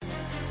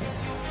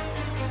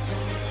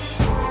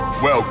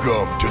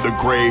Welcome to the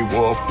Grey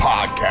Wolf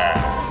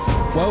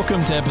Podcast.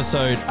 Welcome to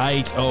episode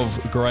 8 of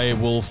Grey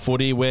Wolf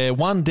Footy. We're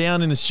one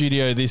down in the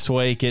studio this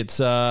week. It's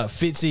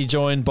Fitzy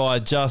joined by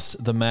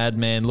Just the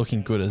Madman,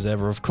 looking good as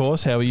ever, of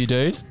course. How are you,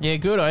 dude? Yeah,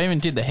 good. I even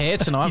did the hair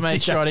tonight.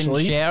 Made sure I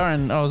didn't shower,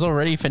 and I was all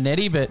ready for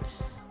Nettie, but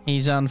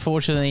he's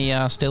unfortunately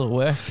still at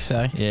work.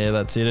 So yeah,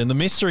 that's it. And the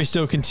mystery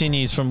still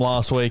continues from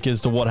last week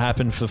as to what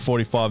happened for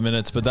 45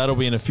 minutes, but that'll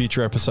be in a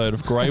future episode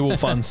of Grey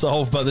Wolf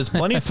Unsolved. But there's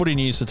plenty of footy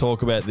news to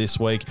talk about this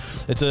week.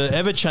 It's an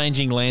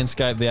ever-changing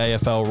landscape, the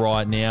AFL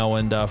right now,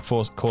 and of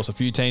course a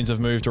few teams have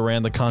moved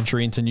around the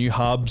country into new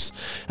hubs.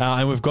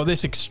 And we've got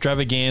this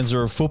extravaganza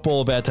of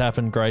football about to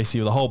happen, Gracie,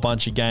 with a whole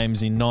bunch of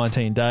games in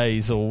 19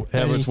 days or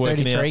however it's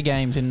working out. 33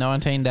 games in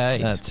 19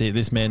 days. That's it.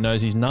 This man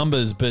knows his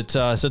numbers. But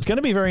so it's going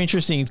to be very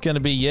interesting. It's going to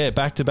be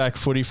back-to-back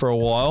footy for a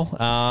while.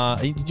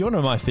 Do you want to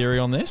know my theory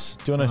on this?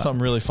 Do you want to know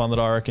something really fun that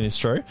I reckon is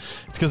true?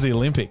 It's because of the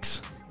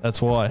Olympics.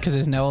 That's why. Because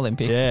there's no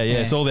Olympics.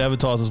 Yeah. So all the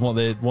advertisers want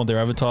their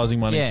advertising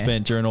money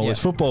spent during all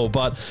this football.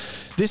 But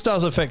this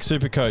does affect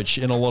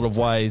Supercoach in a lot of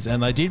ways,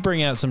 and they did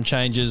bring out some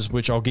changes,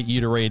 which I'll get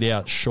you to read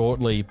out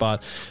shortly.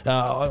 But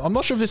I'm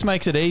not sure if this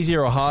makes it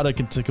easier or harder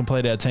to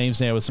complete our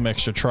teams now with some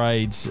extra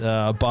trades.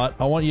 But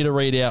I want you to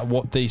read out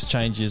what these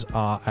changes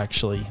are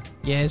actually.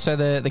 Yeah, so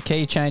the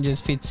key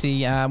changes,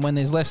 Fitzy, when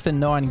there's less than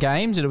 9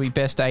 games, it'll be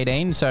best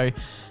 18. So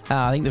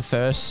I think the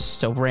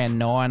first around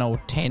 9 or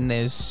 10,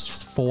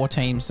 there's 4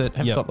 teams that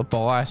have got the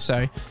bye.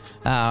 So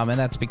and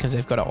that's because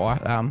they've got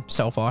to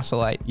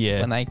self-isolate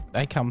when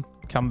they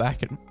come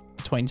back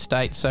between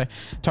states. So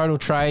total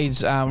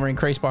trades were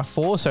increased by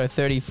 4, so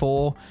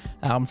 34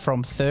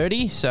 from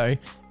 30. So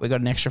we got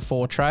an extra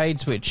 4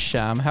 trades, which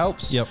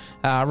helps.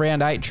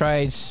 Round 8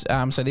 trades.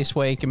 So this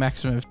week a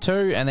maximum of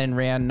 2, and then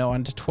round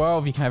 9 to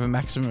 12 you can have a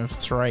maximum of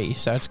 3.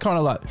 So it's kind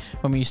of like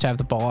when we used to have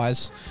the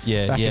buys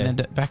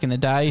back in the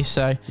day.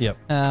 So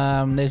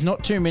there's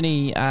not too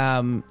many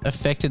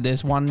affected.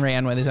 There's one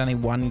round where there's only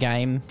one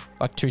game,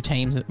 like 2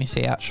 teams that miss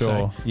out.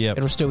 Sure. So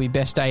it'll still be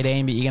best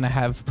 18, but you're going to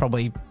have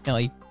probably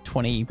nearly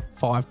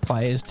 25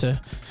 players to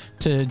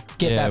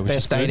get that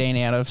best 18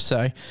 out of.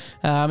 So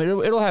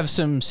it'll have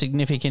some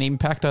significant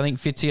impact, I think,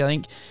 Fitzy. I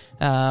think,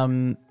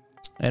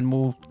 and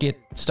we'll get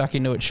stuck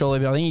into it shortly,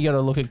 but I think you got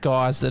to look at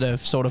guys that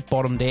have sort of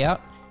bottomed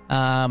out.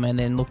 And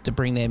then look to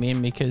bring them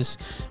in, because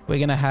we're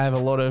going to have a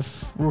lot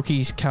of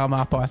rookies come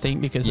up, I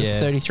think, because there's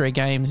 33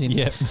 games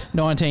in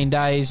 19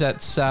 days.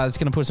 That's it's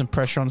going to put some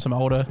pressure on some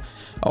older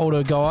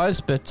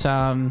guys. But,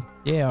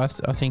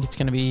 I think it's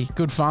going to be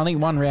good fun. I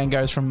think one round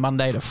goes from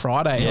Monday to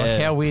Friday. Yeah.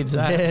 Like, how weird's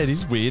that? Yeah, it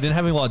is weird. And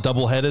having like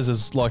double headers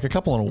is like a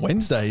couple on a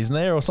Wednesday, isn't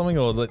there, or something?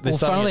 Or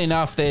funnily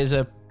enough, there's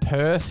a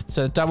Perth,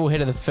 so double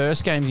header. The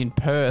first game's in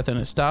Perth, and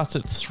it starts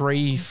at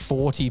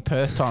 3:40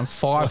 Perth time,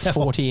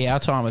 5:40 our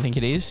time, I think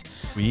it is.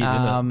 Weird,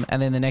 isn't it?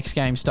 And then the next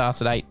game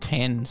starts at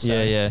 8:10.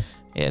 So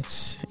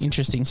it's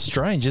interesting.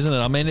 Strange, isn't it?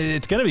 I mean,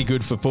 it's going to be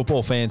good for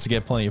football fans to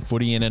get plenty of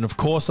footy in, and of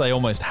course they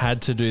almost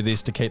had to do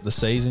this to keep the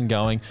season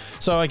going.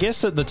 So I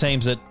guess that the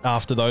teams that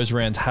after those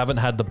rounds haven't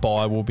had the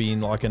bye will be in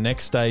like a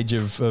next stage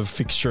of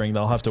fixturing.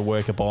 They'll have to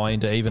work a bye in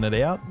to even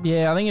it out.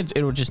 Yeah, I think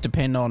it'll just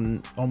depend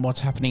on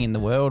what's happening in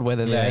the world,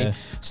 whether they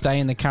stay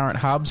in the current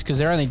hubs, because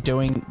they're only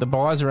doing the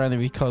buys are only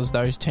because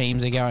those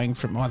teams are going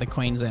from either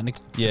Queensland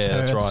to Perth.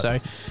 That's right. So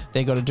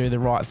they've got to do the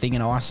right thing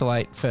and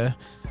isolate for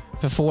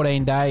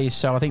 14 days.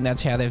 So I think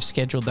that's how they've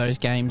scheduled those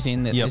games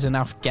in, that there's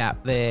enough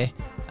gap there.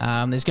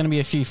 There's going to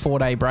be a few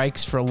 4-day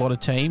breaks for a lot of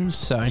teams.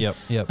 So,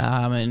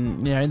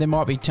 and there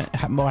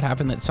might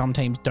happen that some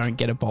teams don't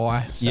get a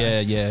bye. So,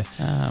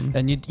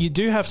 and you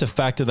do have to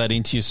factor that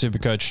into your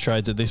Supercoach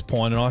trades at this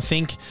point. And I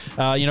think,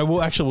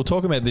 we'll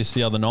talk about this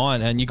the other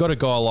night. And you got a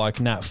guy like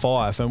Nat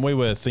Fyfe, and we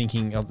were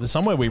thinking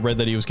somewhere we read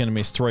that he was going to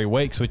miss 3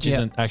 weeks, which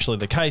isn't actually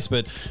the case.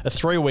 But a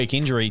 3-week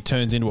injury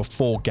turns into a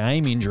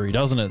 4-game injury,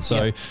 doesn't it?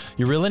 So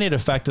you really need to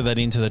factor that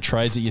into the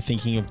trades that you're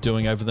thinking of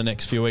doing over the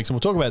next few weeks. And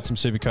we'll talk about some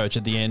Supercoach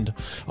at the end,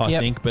 I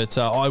think, but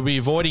I'll be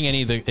avoiding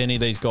any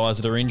of these guys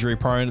that are injury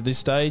prone at this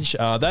stage.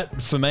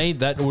 That for me,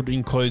 that would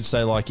include,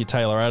 say, like your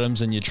Taylor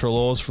Adams and your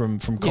Treloars from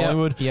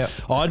Collingwood.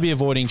 I'd be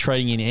avoiding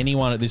trading in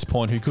anyone at this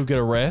point who could get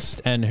a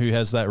rest and who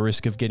has that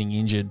risk of getting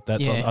injured.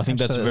 I think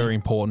that's very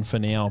important for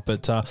now.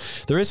 But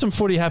there is some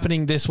footy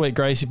happening this week,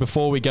 Gracie.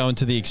 Before we go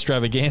into the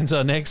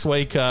extravaganza next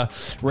week,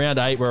 round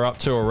 8 we're up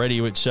to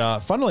already. Which,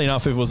 funnily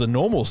enough, if it was a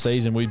normal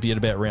season, we'd be at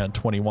about round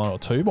 21 or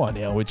 2 by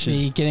now. Which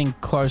is getting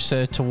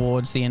closer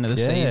towards the end of the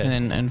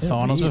season and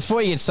finals.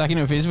 Before you get stuck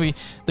into it,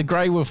 the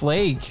Grey Wolf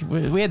League,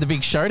 we had the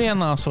big showdown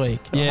last week.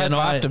 I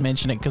have to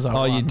mention it because I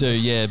won. You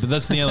do, but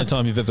that's the only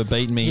time you've ever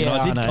beaten me.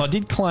 I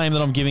did claim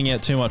that I'm giving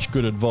out too much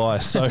good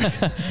advice. So I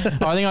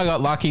think I got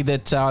lucky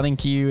that I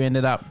think you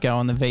ended up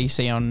going the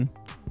VC on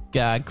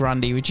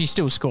Grundy, which he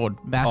still scored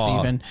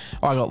massive, and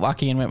I got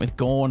lucky and went with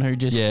Gawn, who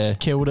just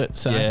killed it.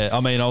 So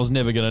I mean, I was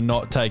never going to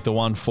not take the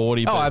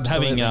 140, but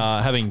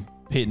having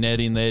Pitt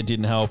Ned in there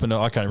didn't help, and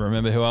I can't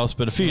remember who else,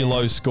 but a few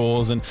low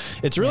scores, and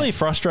it's really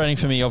frustrating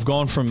for me. I've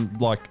gone from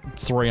like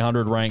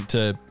 300 ranked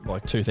to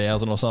like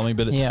 2,000 or something,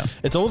 but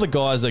it's all the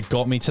guys that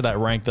got me to that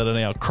rank that are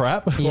now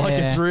crap. Like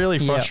it's really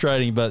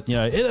frustrating, but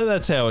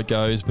that's how it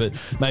goes. But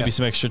maybe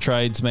some extra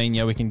trades mean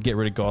we can get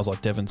rid of guys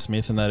like Devon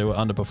Smith and that who are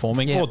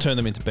underperforming, or turn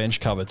them into bench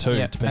cover too,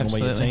 depending on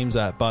where your team's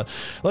at. But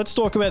let's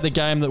talk about the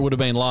game that would have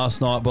been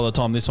last night by the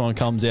time this one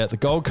comes out. The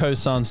Gold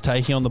Coast Suns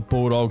taking on the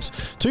Bulldogs.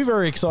 Two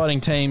very exciting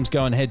teams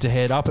going head to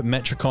head up at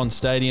Metricon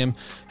Stadium.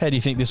 How do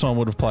you think this one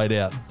would have played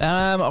out?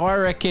 I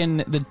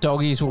reckon the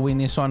Doggies will win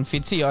this one,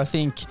 Fitzy. I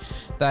think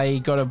they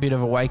got a bit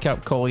of a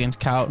wake-up call against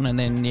Carlton, and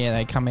then,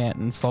 they come out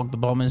and flog the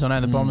Bombers. I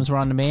know the Bombers were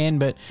undermanned,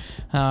 but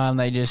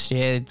they just,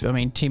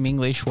 Tim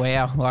English,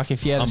 wow. Like,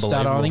 if you had a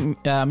starter, I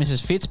think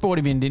Mrs. Fitz brought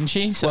him in, didn't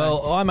she? So.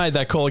 Well, I made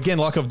that call again,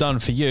 like I've done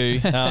for you.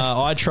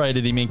 I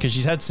traded him in because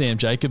she's had Sam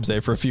Jacobs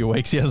there for a few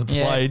weeks. He hasn't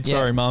played.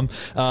 Sorry, Mum.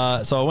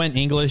 So I went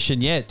English,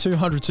 and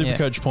 200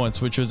 Supercoach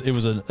points, which was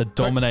a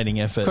dominating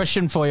effort.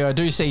 Question for you. I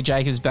do see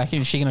Jacobs back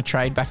in. Is she going to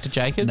trade back to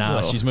Jacobs?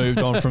 Nah, she's moved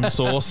on from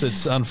Source.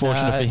 It's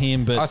unfortunate for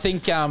him, but I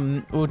think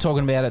we were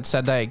talking about it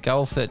Saturday at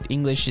golf that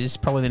English is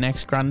probably the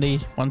next Grundy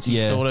once he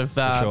sort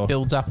of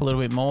builds up a little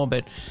bit more.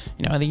 But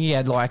I think he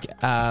had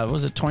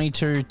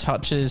 22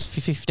 touches,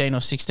 15 or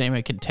 16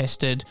 were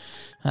contested.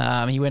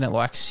 He went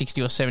at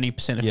 60 or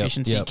 70%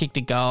 efficiency. He kicked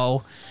a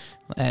goal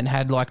and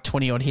had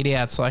 20-odd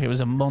hit-outs. It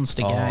was a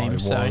monster game.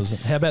 It was.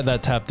 How about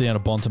that tap down to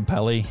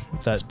Bontempelli?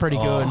 That's pretty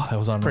good. That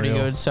was unreal. Pretty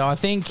good. So I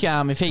think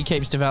if he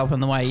keeps developing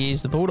the way he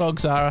is, the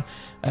Bulldogs are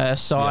a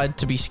side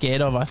to be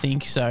scared of, I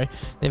think. So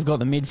they've got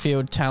the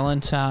midfield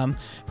talent.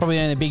 Probably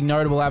the only big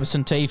notable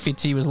absentee,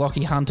 Fitzy, was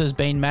Lockie Hunter's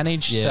been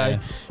managed. So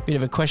a bit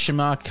of a question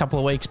mark a couple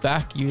of weeks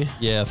back.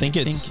 I think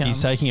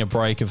he's taking a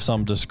break of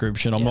some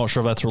description. I'm not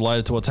sure if that's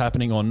related to what's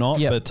happening or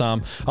not, but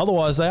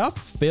otherwise they are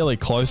fairly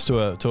close to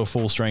a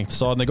full-strength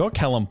side. And they've got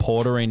Callum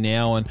Porter in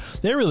now, and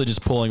they're really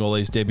just pulling all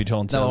these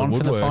debutants out of the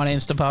woodwork. Another one from the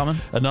finance department.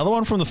 Another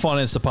one from the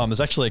finance department.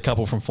 There's actually a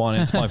couple from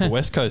finance playing for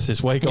West Coast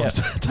this week. I'll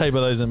tell you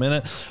about those in a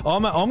minute.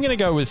 I'm going to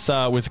go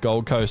with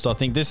Gold Coast. I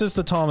think this is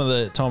the time of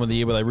the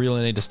year where they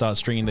really need to start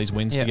stringing these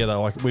wins together.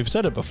 Like we've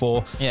said it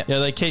before.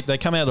 They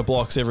come out of the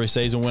blocks every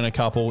season, win a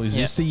couple. Is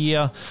this the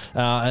year?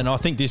 And I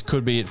think this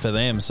could be it for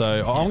them.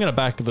 So I'm going to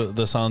back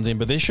the Suns in,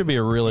 but this should be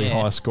a really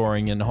high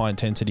scoring and high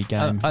intensity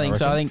game. I think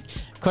so. I think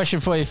question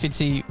for you,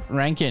 Fitzy,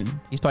 Rankin.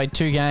 He's played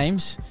 2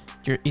 games.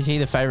 Is he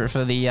the favourite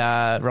for the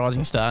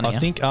Rising Star now? I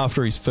think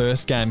after his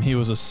first game, he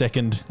was a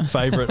second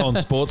favourite on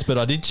sports, but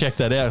I did check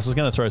that out. So I was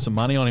going to throw some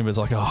money on him, but it's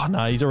like, oh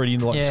no, he's already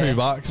in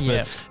 $2.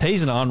 But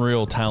he's an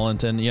unreal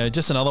talent, and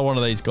just another one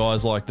of these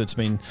guys that's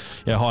been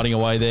hiding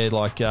away there,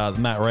 like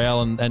Matt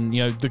Rowell, and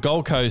the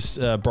Gold Coast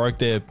broke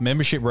their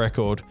membership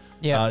record.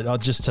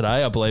 Just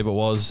today, I believe it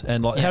was.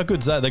 And how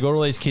good's that? They got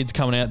all these kids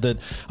coming out that,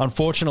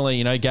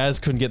 unfortunately,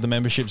 Gaz couldn't get the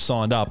membership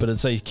signed up, but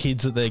it's these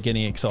kids that they're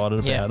getting excited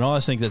about. And I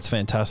just think that's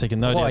fantastic.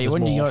 And no doubt there's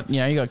more.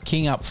 You got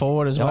King up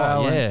forward as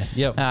well.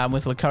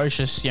 With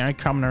Lukosius,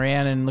 crumbing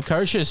around, and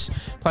Lukosius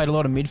played a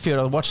lot of midfield.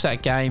 I watched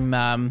that game,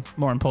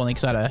 more importantly,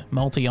 because I had a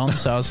multi on,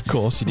 so I was of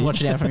course you did.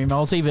 watching out from your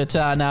multi. But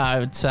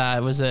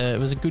it was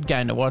a good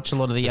game to watch. A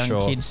lot of the young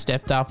kids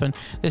stepped up, and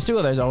there's still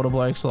got those older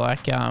blokes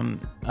like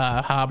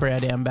Harbrow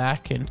down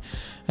back and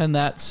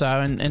that. So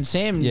and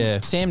Sam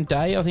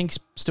Day, I think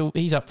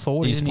he's up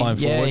forward. He's playing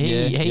forward.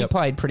 He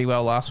played pretty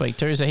well last week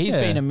too. So he's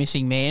been a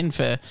missing man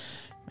for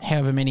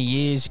however many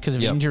years because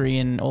of injury,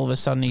 and all of a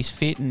sudden he's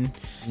fit and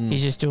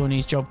he's just doing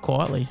his job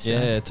quietly. So.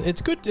 Yeah,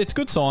 it's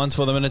good signs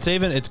for them, and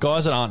it's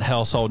guys that aren't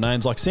household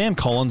names. Like Sam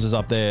Collins is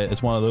up there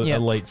as one of the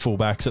elite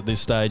fullbacks at this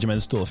stage. I mean,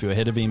 there's still a few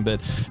ahead of him,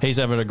 but he's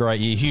having a great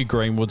year. Hugh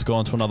Greenwood's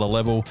gone to another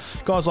level.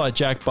 Guys like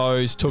Jack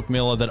Bowes, Took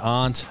Miller that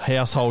aren't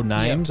household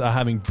names are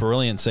having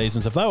brilliant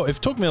seasons.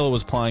 If Took Miller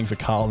was playing for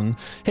Carlton,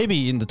 he'd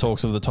be in the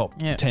talks of the top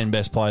 10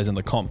 best players in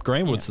the comp.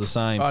 Greenwood's the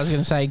same. I was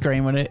going to say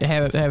Greenwood.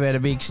 How about a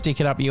big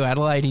stick it up you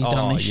Adelaide he's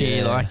done this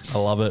year? I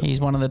love it. He's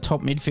one of the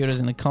top midfielders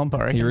in the comp, I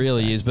reckon. He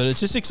really is, but it's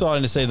just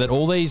exciting to see that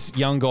all these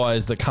young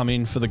guys that come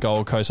in for the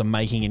Gold Coast are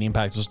making an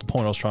impact. That's the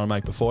point I was trying to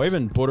make before.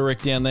 Even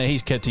Buderick down there,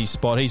 he's kept his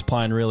spot. He's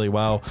playing really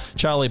well.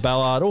 Charlie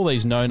Ballard, all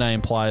these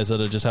no-name players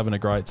that are just having a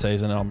great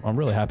season. I'm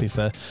really happy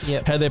for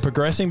how they're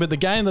progressing. But the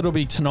game that'll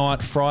be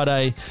tonight,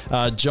 Friday,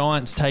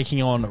 Giants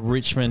taking on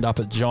Richmond up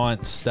at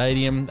Giants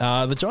Stadium.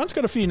 The Giants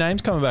got a few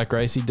names coming back,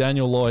 Gracie.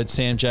 Daniel Lloyd,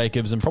 Sam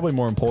Jacobs, and probably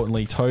more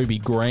importantly, Toby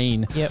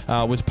Green,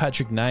 with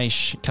Patrick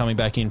Naish coming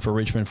back in for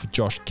Richmond for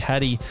Josh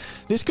Caddy.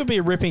 This could be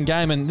a ripping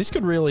game, and this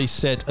could really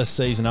set a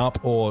season up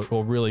or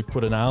really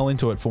put a nail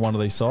into it for one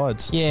of these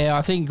sides. Yeah,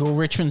 I think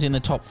Richmond's in the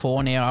top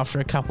 4 now after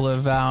a couple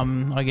of,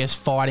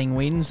 fighting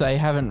wins. They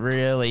haven't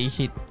really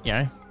hit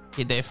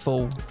their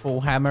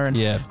full hammer. And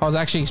I was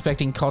actually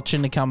expecting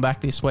Cochin to come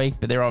back this week,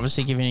 but they're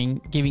obviously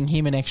giving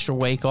him an extra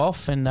week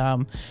off. And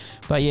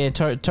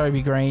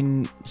Toby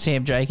Green,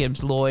 Sam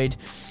Jacobs, Lloyd.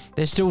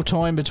 There's still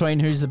time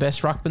between who's the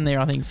best ruckman there,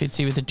 I think,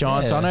 Fitzy, with the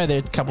Giants. I know they're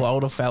a couple of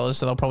older fellas,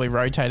 so they'll probably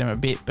rotate him a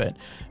bit, but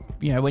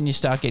when you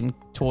start getting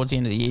towards the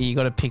end of the year, you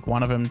got to pick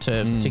one of them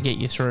to get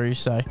you through.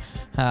 So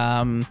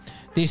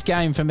this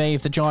game for me,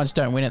 if the Giants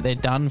don't win it, they're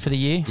done for the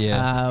year.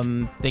 Yeah.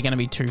 They're going to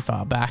be too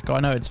far back. I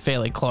know it's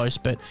fairly close,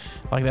 but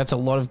like that's a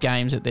lot of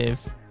games that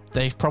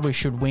they probably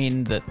should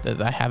win that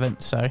they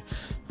haven't. So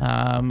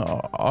I'm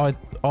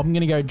going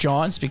to go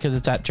Giants because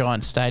it's at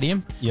Giants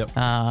Stadium. Yep.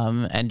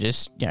 And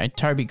just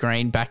Toby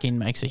Green back in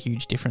makes a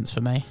huge difference for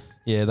me.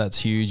 Yeah, that's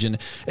huge. And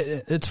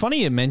it's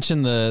funny you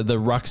mentioned the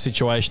ruck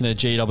situation at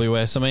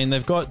GWS. I mean,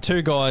 they've got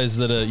two guys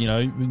that are,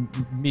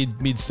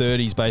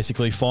 mid-30s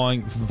basically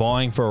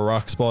vying for a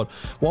ruck spot.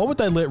 Why would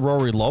they let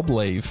Rory Lobb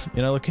leave?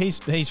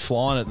 He's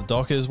flying at the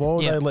Dockers. Why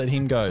would they let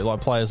him go?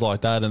 Like players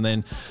like that and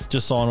then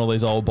just sign all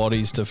these old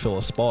bodies to fill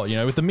a spot?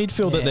 With the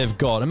midfield that they've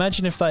got,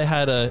 imagine if they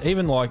had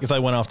if they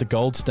went after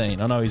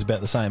Goldstein. I know he's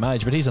about the same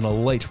age, but he's an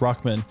elite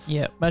ruckman.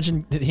 Yeah.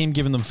 Imagine him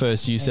giving them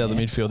first use out of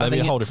the midfield. They'd be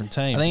a whole different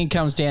team. I think it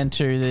comes down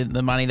to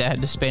the money they had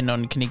to spend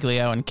on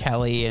Caniglio and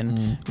Kelly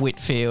and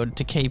Whitfield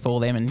to keep all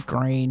them in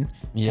Green.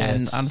 Yeah,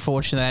 and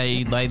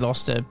unfortunately, they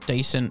lost a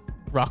decent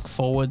ruck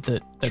forward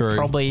that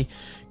probably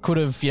could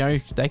have,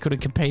 they could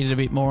have competed a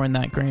bit more in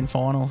that grand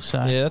final.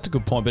 So yeah, that's a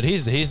good point. But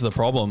here's the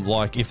problem.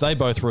 Like, if they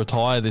both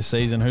retire this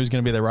season, who's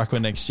going to be their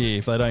ruckman next year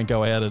if they don't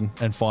go out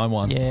and find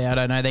one? Yeah, I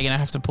don't know. They're going to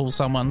have to pull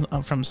someone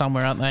from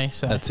somewhere, aren't they?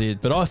 So that's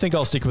it. But I think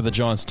I'll stick with the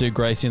Giants too,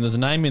 Gracie. And there's a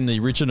name in the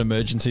Richmond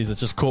Emergencies that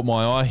just caught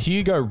my eye.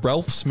 Hugo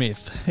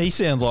Ralphsmith. He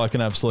sounds like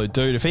an absolute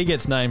dude. If he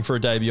gets named for a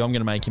debut, I'm going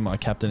to make him my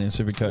captain in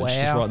Supercoach. Wow.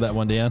 Just write that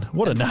one down.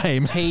 What a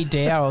name. T.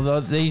 Dow.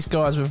 These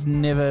guys would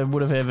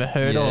have ever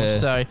heard of.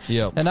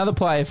 So another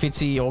player,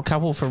 Fitzy, or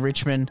couple for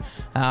Richmond.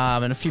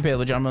 And a few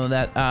people are jumping on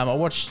that. I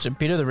watched a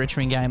bit of the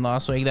Richmond game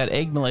last week. That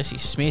Egg Malesi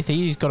Smith,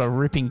 he's got a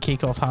ripping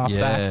kick off half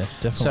back.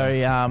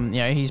 Definitely.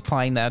 So he's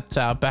playing that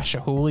Basher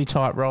Hooley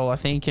type role, I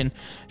think. And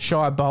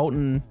Shai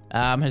Bolton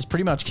has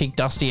pretty much kicked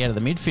Dusty out of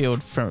the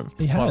midfield from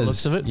by the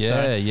looks of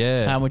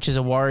it. Which is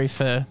a worry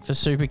for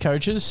super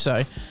coaches.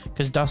 So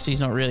because Dusty's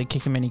not really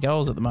kicking many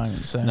goals at the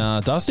moment. So no,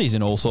 Dusty's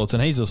in all sorts,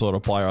 and he's the sort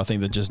of player I think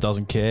that just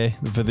doesn't care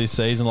for this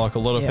season, like a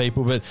lot of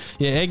people. But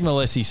Egg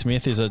Malesi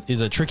Smith is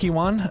a tricky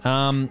one.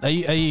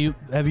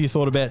 Have you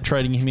thought about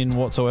trading him in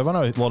whatsoever? I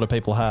know a lot of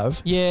people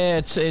have. Yeah,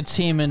 it's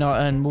him,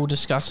 and we'll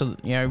discuss it.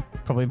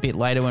 Probably a bit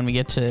later when we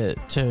get to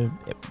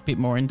a bit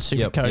more into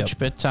Supercoach.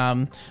 But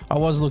I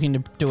was looking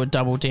to do a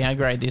double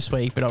downgrade this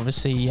week, but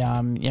obviously,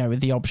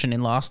 with the option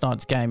in last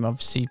night's game,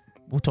 obviously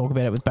we'll talk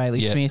about it with Bailey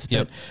Smith.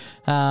 But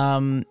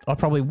I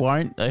probably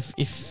won't.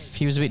 If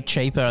he was a bit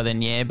cheaper,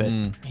 then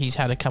but he's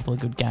had a couple of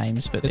good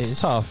games. But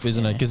it's tough,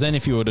 isn't it? Because then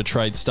if you were to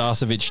trade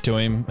Starcevic to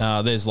him,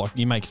 there's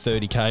you make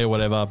 $30K or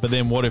whatever. But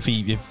then what if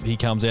he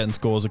comes out and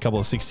scores a couple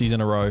of 60s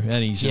in a row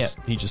and he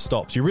just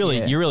stops? You're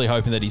really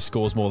hoping that he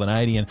scores more than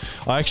 80. And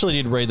I actually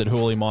did read that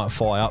Hooley might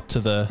fly up to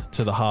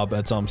the hub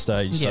at some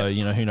stage. So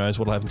who knows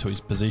what'll happen to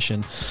his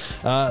position.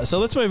 So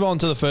let's move on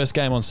to the first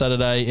game on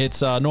Saturday.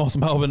 It's North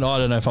Melbourne. I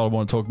don't know if I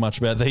want to talk much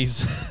about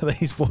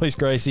these boys,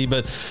 Gracie,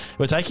 but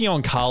we're taking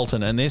on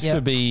Carlton, and this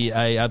could be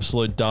a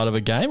absolute dud of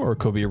a game, or it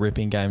could be a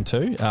ripping game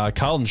too.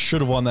 Carlton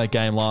should have won that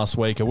game last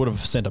week. It would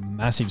have sent a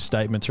massive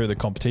statement through the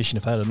competition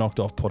if they had knocked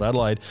off Port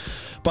Adelaide.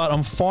 But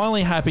I'm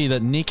finally happy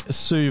that Nick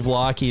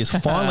Suvlaki is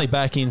finally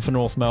back in for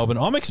North Melbourne.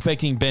 I'm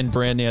expecting Ben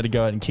Brown now to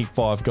go out and kick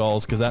 5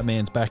 goals because that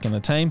man's back in the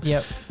team.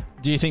 Yep.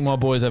 Do you think my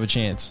boys have a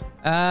chance?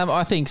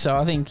 I think so.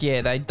 I think,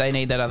 they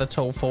need that other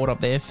tall forward up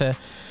there for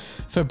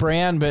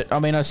Brown, but I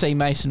mean, I see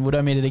Mason Wood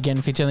omitted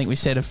again. Fitz, I think we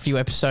said a few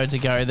episodes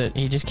ago that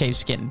he just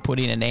keeps getting put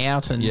in and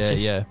out, and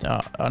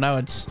I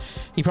know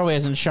he probably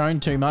hasn't shown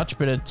too much,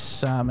 but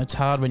it's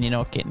hard when you're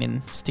not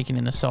sticking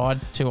in the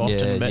side too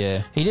often.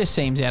 But he just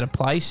seems out of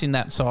place in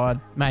that side,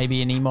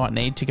 maybe, and he might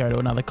need to go to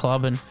another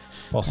club and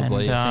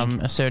possibly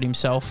assert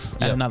himself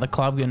at another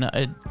club and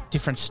a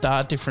different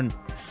start, different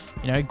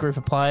group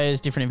of players,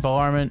 different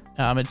environment.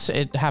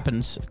 It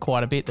happens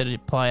quite a bit that a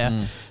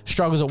player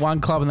struggles at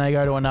one club and they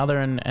go to another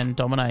and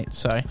dominate.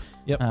 So,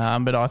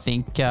 but I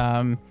think it's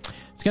going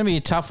to be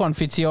a tough one,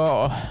 Fitzy.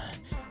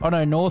 I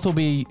know North will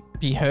be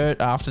hurt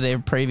after their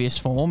previous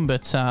form,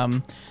 but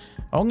I'm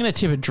going to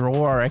tip a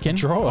draw, I reckon.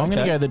 I'm going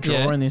to go the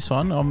draw in this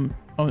one. I'm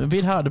a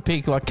bit hard to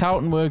pick. Like,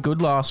 Carlton were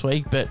good last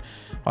week, but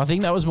I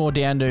think that was more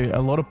down to a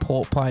lot of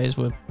Port players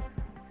were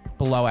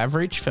below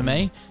average for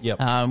me.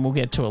 We'll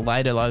get to it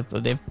later.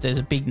 There's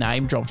a big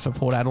name dropped for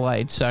Port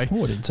Adelaide. So, I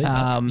didn't see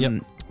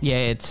that.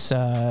 It's.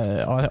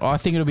 I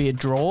think it'll be a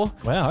draw.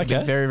 Wow,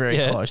 okay, very very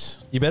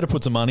close. You better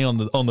put some money on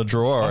the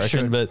draw, I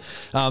reckon. But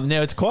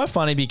now it's quite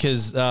funny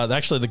because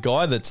actually the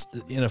guy that's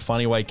in a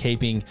funny way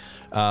keeping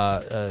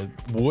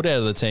Wood out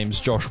of the team is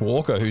Josh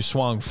Walker, who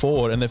swung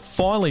forward, and they've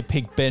finally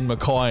picked Ben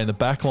Mackay in the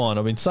back line.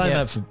 I've been saying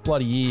that for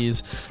bloody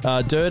years.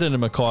 Durden and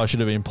Mackay should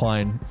have been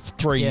playing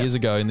 3 years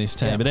ago in this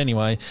team. But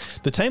anyway,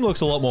 the team looks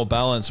a lot more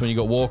balanced when you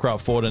got Walker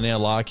up forward, and now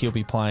Larkey will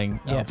be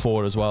playing up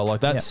forward as well. Like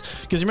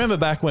that's because you remember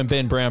back when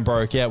Ben Brown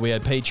broke out. out, we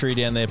had Petrie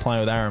down there playing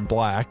with Aaron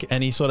Black,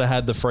 and he sort of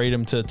had the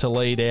freedom to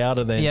lead out,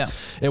 and then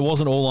it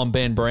wasn't all on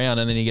Ben Brown,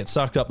 and then he gets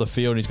sucked up the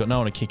field, and he's got no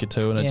one to kick it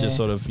to, and it just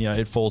sort of,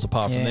 it falls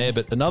apart from there.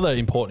 But another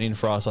important in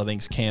for us, I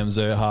think, is Cam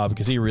Zerha,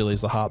 because he really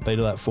is the heartbeat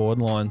of that forward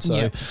line.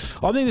 So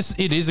I think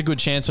it is a good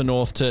chance for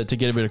North to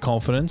get a bit of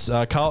confidence.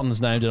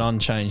 Carlton's named an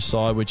unchanged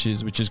side, which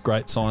is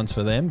great signs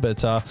for them.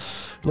 But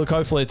look,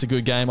 hopefully it's a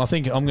good game. I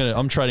think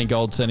I'm trading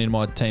Goldstein in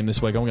my team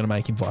this week. I'm going to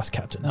make him vice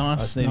captain. Nice,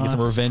 I just need to get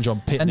some revenge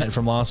on Pitnet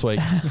from last week.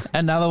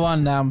 Another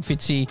one,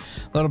 Fitzy.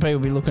 A lot of people will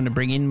be looking to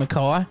bring in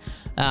Mackay.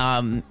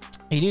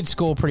 He did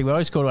score pretty well.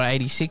 He scored about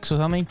 86 or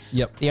something.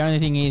 Yep. The only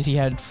thing is he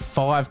had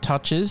 5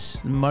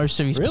 touches. Most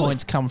of his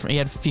points come from... He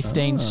had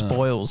 15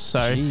 spoils.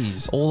 So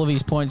all of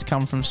his points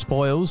come from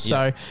spoils.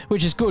 So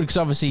which is good because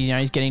obviously,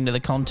 he's getting to the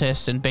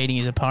contest and beating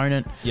his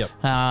opponent.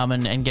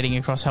 And getting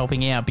across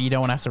helping out. But you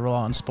don't want to have to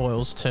rely on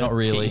spoils to Not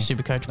really. get your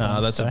Supercoach points. No,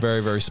 that's a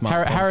very, very smart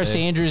point Harris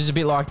there. Andrews is a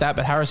bit like that,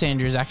 but Harris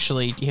Andrews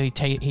actually, he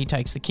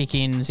takes the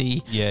kick-ins. He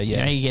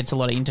gets a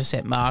lot of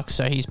intercept marks,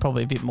 so he's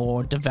probably a bit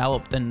more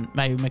developed than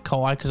maybe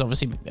Mackay because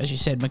obviously, as you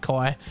said,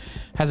 Mackay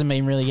hasn't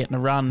been really getting a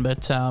run,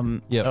 but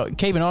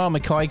keep an eye on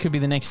Mackay. Could be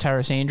the next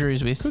Harris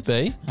Andrews with could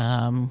be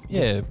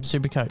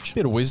Supercoach.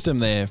 Bit of wisdom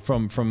there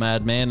from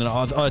Madman, and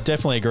I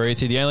definitely agree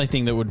with you. The only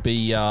thing that would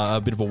be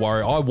a bit of a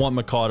worry, I want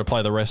Mackay to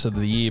play the rest of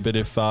the year, but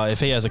if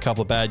he has a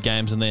couple of bad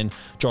games and then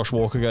Josh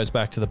Walker goes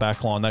back to the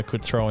back line, that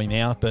could throw him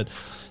out. But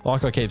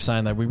like I keep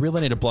saying, that we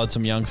really need to blood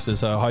some youngsters,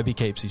 so I hope he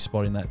keeps his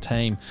spot in that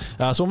team.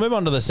 So we'll move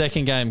on to the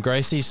second game,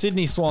 Gracie.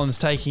 Sydney Swans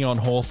taking on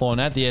Hawthorn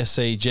at the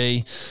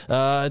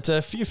SCG. It's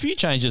a few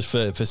changes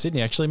for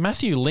Sydney, actually.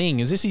 Matthew Ling,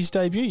 is this his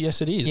debut?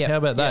 Yes, it is. How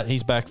about that?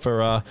 He's back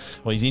for,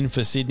 he's in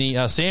for Sydney.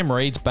 Sam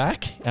Reed's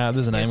back.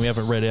 There's a name we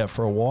haven't read out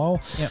for a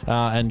while.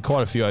 And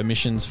quite a few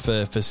omissions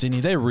for Sydney.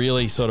 They're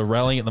really sort of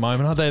rallying at the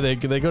moment, aren't they?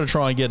 They've got to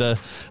try and get a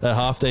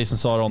half-decent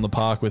side on the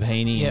park with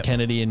Heaney and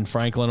Kennedy and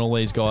Franklin, all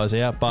these guys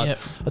out. But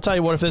I'll tell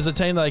you what, if there's a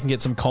team that they can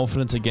get some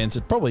confidence against,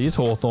 it probably is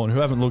Hawthorn, who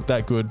haven't looked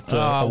that good for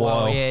a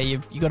while. Well, you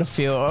got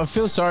to I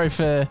feel sorry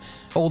for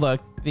all the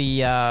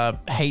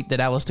hate that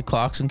Alistair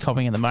Clarkson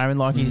copying at the moment.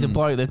 Like, he's a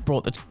bloke that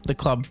brought the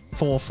club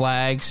 4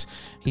 flags.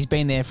 He's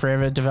been there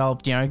forever,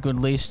 developed a good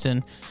list,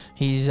 and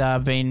he's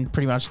been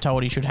pretty much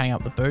told he should hang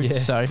up the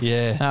boots.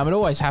 It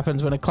always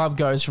happens when a club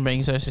goes from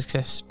being so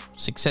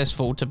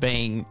successful to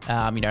being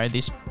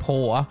this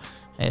poor.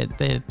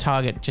 The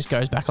target just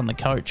goes back on the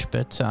coach,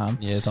 but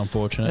it's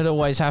unfortunate. It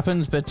always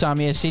happens, but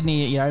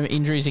Sydney,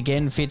 injuries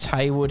again. Fitz,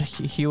 Hayward,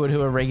 Hewitt,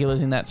 who are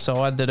regulars in that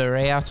side that are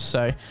out.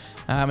 So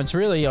it's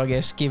really, I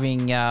guess,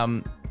 giving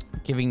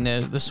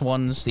the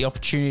Swans the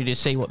opportunity to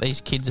see what these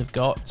kids have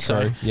got.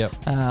 So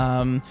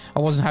I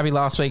wasn't happy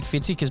last week,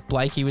 Fitzy, because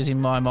Blakey was in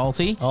my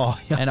multi,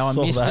 and I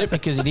missed it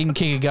because he didn't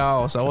kick a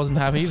goal, so I wasn't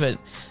happy, but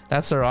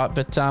that's all right.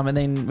 But and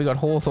then we got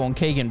Hawthorn,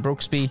 Keegan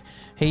Brooksby.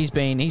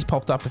 He's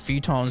popped up a few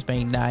times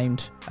being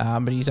named,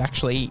 but he's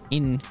actually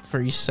in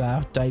for his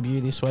debut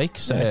this week.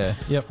 So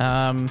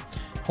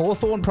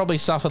Hawthorn probably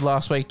suffered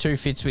last week too,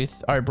 Fitz,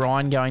 with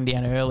O'Brien going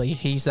down early.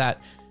 He's that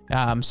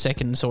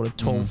second sort of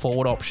tall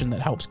forward option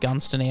that helps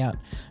Gunston out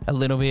a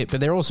little bit,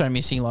 but they're also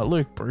missing like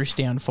Luke Bruce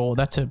down forward.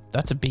 That's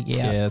a big out.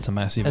 Yeah, that's a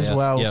massive as out.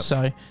 Well.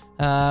 So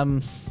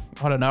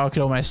I don't know. I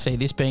could almost see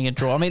this being a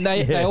draw. I mean,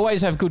 they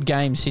always have good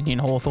games, Sydney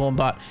and Hawthorn,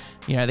 but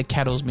the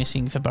cattle's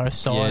missing for both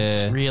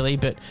sides really.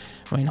 But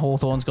I mean,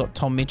 Hawthorn's got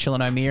Tom Mitchell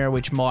and O'Meara,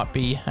 which might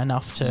be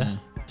enough to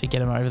get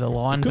him over the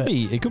line.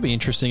 It could be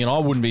interesting, and I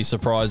wouldn't be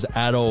surprised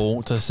at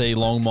all to see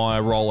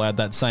Longmire roll out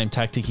that same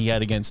tactic he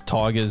had against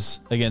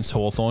Tigers against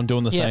Hawthorn,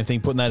 doing the same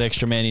thing, putting that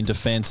extra man in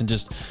defence and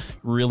just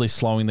really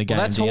slowing the game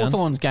down. That's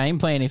Hawthorn's game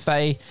plan.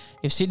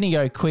 If Sydney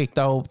go quick,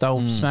 they'll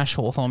smash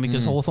Hawthorn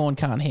because Hawthorn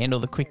can't handle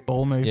the quick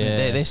ball movement.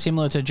 Yeah. They're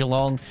similar to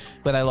Geelong,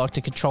 where they like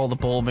to control the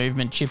ball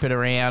movement, chip it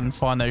around,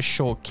 find those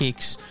short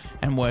kicks,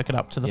 and work it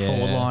up to the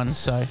forward line.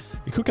 So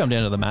it could come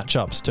down to the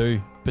matchups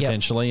too,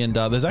 potentially. And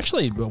there's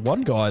actually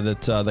one guy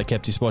that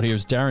kept his spot here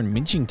was Darren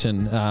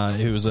Minchington,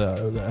 who was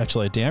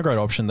actually a downgrade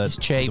option that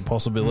was a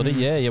possibility.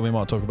 Yeah, we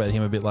might talk about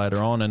him a bit later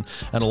on. And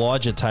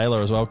Elijah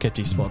Taylor as well kept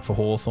his spot for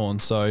Hawthorn.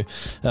 So,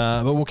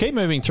 but we'll keep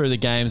moving through the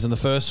games. And the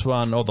first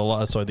one,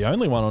 the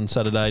only one on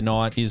Saturday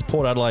night is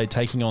Port Adelaide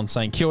taking on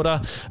St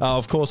Kilda.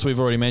 Of course, we've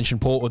already mentioned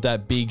Port with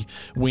that big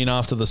win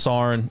after the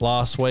siren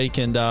last week.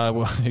 And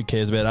who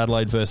cares about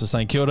Adelaide versus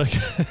St Kilda?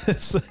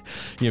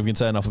 We can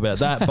say enough about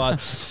that. But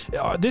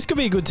this could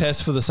be a good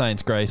test for the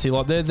Saints, Gracie.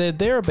 Like they're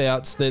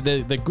thereabouts. Their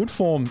good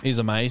form is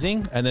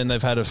amazing, and then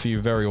they've had a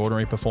few very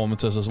ordinary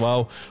performances as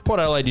well.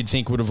 Port Adelaide, you'd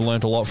think, would have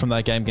learnt a lot from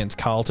that game against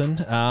Carlton.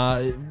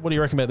 What do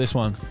you reckon about this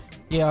one?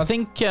 Yeah, I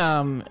think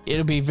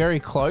it'll be very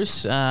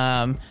close.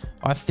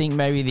 I think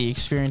maybe the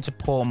experience of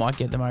Paul might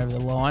get them over the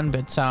line,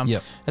 but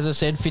as I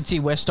said, Fitzy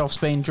Westhoff's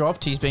been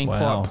dropped. He's been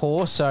quite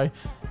poor, so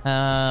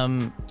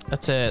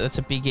that's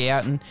a big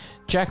out. And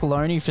Jack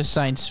Loney for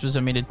Saints was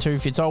omitted too,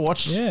 Fitz. I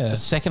watched the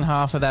second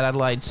half of that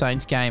Adelaide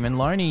Saints game, and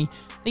Loney,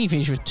 I think he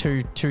finished with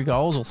two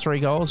goals or 3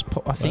 goals,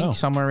 I think,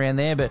 somewhere around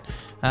there. But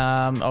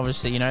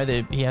obviously,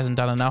 he hasn't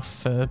done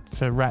enough for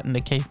Ratton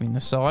to keep him in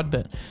the side.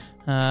 But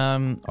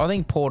I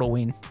think Port will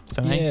win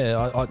for me.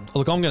 Yeah,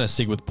 look, I'm going to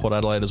stick with Port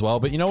Adelaide as well.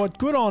 But you know what?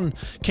 Good on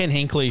Ken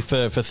Hinkley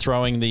for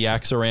throwing the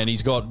axe around.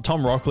 He's got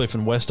Tom Rockcliffe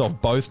and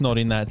Westhoff both not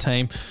in that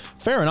team.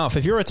 Fair enough.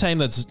 If you're a team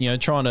that's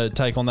trying to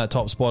take on that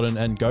top spot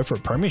and go for a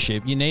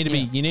premiership, you need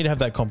to have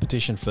that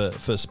competition for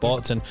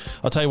spots. And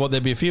I'll tell you what,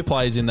 there'll be a few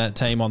players in that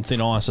team on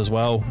thin ice as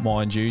well,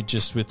 mind you,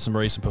 just with some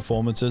recent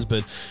performances.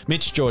 But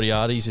Mitch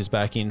Georgiades is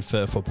back in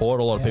for Port.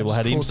 A lot of people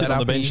had him sit on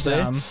the bench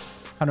there.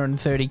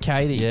 130k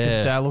that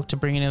you could look to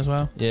bring in as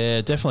well.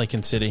 Yeah, definitely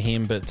consider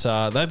him. But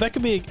that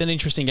could be an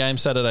interesting game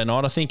Saturday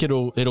night. I think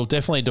it'll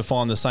definitely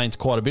define the Saints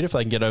quite a bit if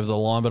they can get over the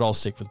line, but I'll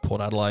stick with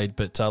Port Adelaide.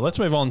 But let's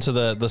move on to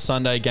the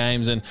Sunday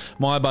games, and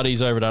my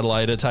buddies over at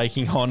Adelaide are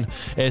taking on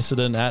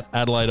Essendon at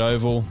Adelaide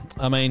Oval.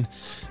 I mean,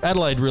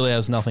 Adelaide really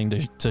has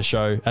nothing to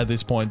show at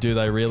this point, do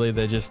they really?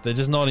 They're just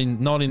not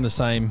in the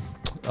same...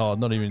 Oh,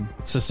 not even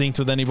succinct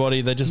with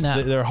anybody.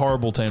 They're a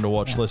horrible team to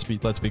watch. Yeah.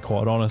 Let's be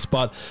quite honest.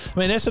 But I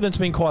mean, Essendon's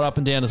been quite up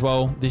and down as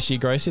well this year,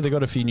 Gracie. They've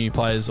got a few new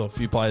players or a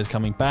few players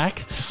coming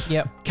back.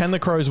 Yep. Can the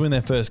Crows win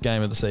their first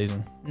game of the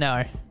season?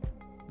 No.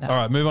 All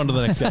right, move on to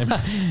the next game.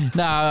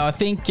 No, I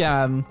think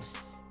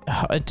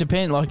it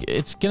depends. Like,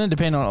 it's going to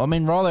depend on. I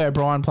mean, Riley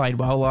O'Brien played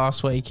well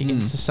last week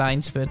against the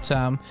Saints, but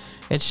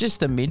it's just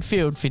the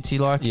midfield, Fitzy.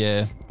 Like,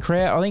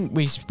 Crouch, I think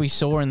we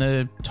saw in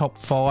the top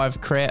 5,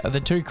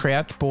 the two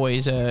Crouch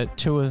boys are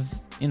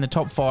in the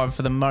top 5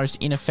 for the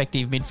most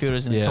ineffective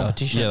midfielders in the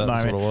competition at the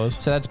moment. That's what it was.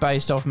 So that's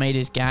based off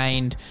meters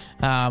gained,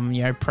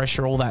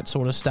 pressure, all that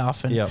sort of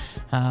stuff.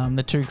 And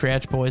the two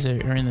Crouch boys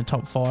are in the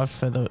top 5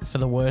 for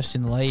the worst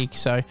in the league.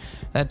 So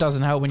that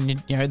doesn't help when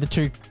the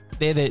two.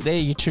 They're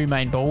your two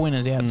main ball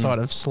winners outside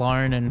of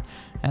Sloan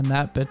and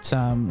that. But,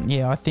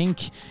 I think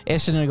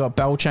Essendon got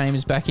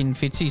Bellchambers back in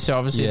Fitzy, so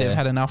obviously they've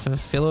had enough of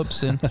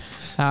Phillips. And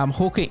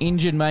Hooker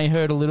injured may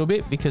hurt a little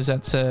bit because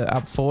that's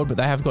up forward, but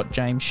they have got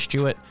James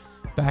Stewart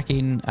back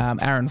in.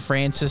 Aaron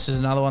Francis is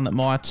another one that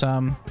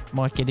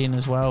might get in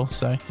as well.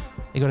 So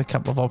they got a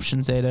couple of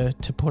options there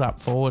to put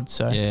up forward.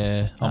 So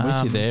I'm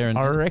with you there. And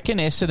I reckon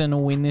Essendon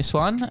will win this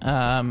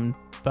one.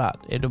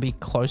 But it'll be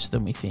closer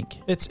than we think.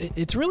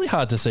 It's really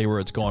hard to see where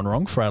it's gone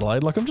wrong for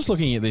Adelaide. Like, I'm just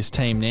looking at this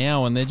team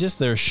now, and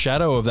they're a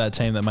shadow of that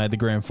team that made the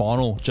grand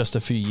final just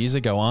a few years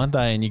ago, aren't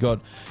they? And you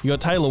got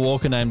Taylor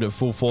Walker named at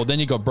full forward,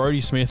 then you got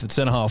Brodie Smith at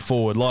centre half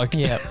forward. Like,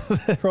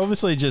 they're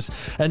obviously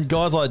and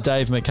guys like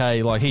Dave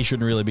McKay, like, he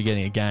shouldn't really be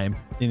getting a game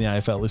in the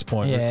AFL at this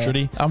point, should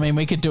he? I mean,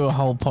 we could do a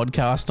whole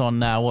podcast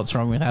on what's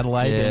wrong with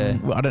Adelaide.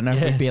 And I don't know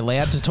if we'd be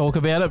allowed to talk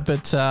about it,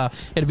 but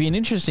it'd be an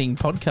interesting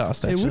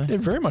podcast. Actually,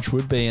 it very much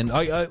would be. And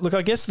I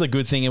guess the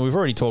good thing, and we've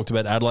already talked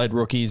about Adelaide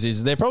rookies,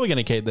 is they're probably going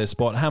to keep their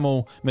spot.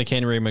 Hamill,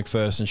 McHenry,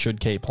 McPherson should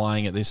keep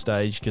playing at this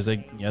stage because they're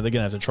going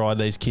to have to try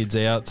these kids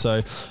out.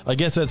 So I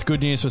guess that's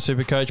good news for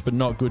Supercoach, but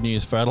not good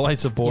news for Adelaide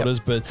supporters.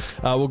 Yep.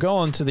 But we'll go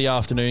on to the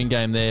afternoon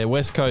game there.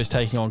 West Coast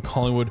taking on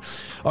Collingwood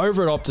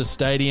over at Optus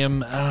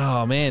Stadium.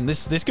 Oh man,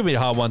 this could be a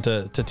hard one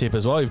to tip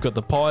as well. You've got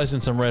the Pies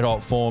in some red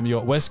hot form. You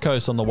got West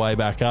Coast on the way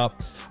back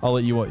up. I'll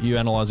let you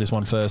analyse this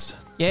one first.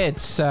 Yeah,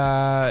 it's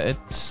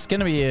going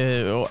to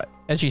be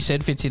as you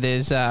said, Fitzy,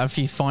 there's a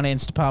few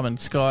finance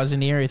department guys in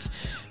here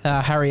with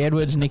Harry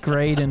Edwards, Nick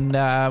Reed, and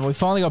we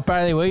finally got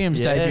Bailey Williams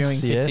debuting,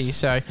 Fitzy.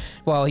 So,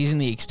 well, he's in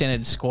the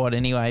extended squad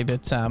anyway,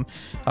 but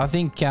I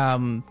think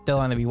there'll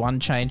only be one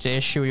change there.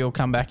 Shuey will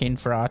come back in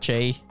for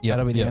Archie.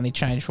 That'll be the only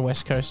change for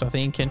West Coast, I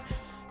think.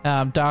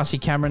 And Darcy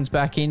Cameron's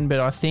back in, but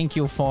I think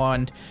you'll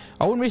find...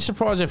 I wouldn't be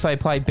surprised if they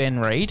play Ben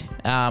Reid,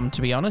 to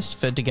be honest,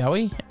 for De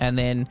Goey, and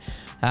then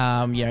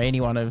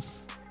anyone of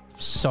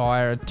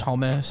Sire,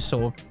 Thomas,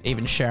 or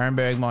even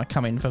Scharenberg might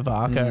come in for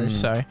Varco.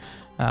 So,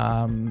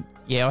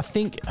 I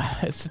think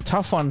it's a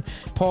tough one.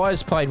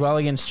 Pies played well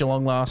against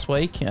Geelong last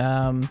week.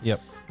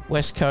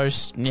 West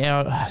Coast,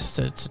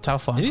 it's a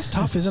tough one. It is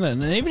tough, isn't it?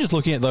 And even just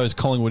looking at those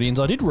Collingwood ins,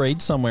 I did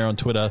read somewhere on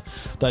Twitter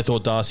they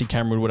thought Darcy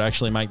Cameron would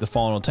actually make the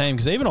final team,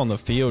 because even on the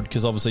field,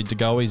 because obviously De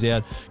Goey's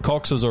out,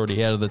 Cox was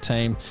already out of the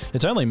team.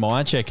 It's only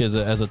Myercheck as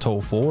a tall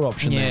forward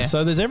option there.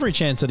 So there's every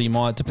chance that he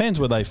might. Depends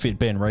whether they fit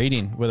Ben Reid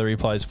in, whether he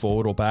plays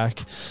forward or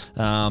back.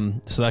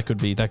 So that could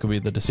be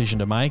the decision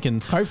to make.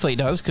 And hopefully he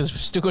does, because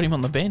we've still got him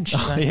on the bench.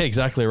 Yeah,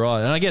 exactly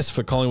right. And I guess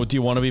for Collingwood, do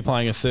you want to be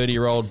playing a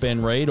 30-year-old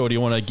Ben Reid, or do you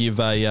want to give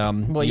a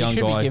young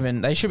guy?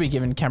 They should be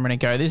giving Cameron a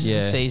go. This is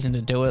the season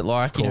to do it.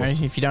 Like,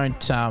 if you don't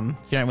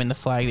win the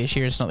flag this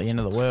year, it's not the end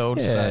of the world.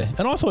 Yeah. So.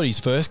 And I thought his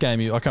first game,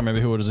 I can't remember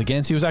who it was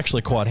against, he was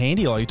actually quite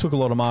handy. Like, he took a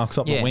lot of marks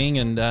up the wing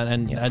and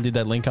did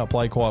that link-up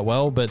play quite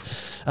well. But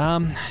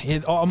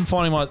I'm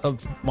finding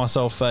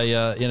myself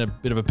in a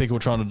bit of a pickle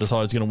trying to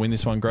decide who's going to win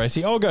this one,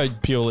 Gracie. I'll go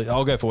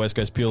for West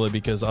Coast purely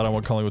because I don't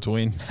want Collingwood to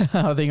win.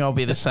 I think I'll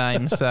be the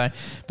same. So,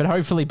 but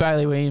hopefully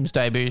Bailey Williams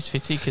debuts,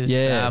 Fitzy,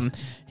 because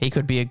he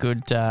could be a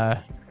good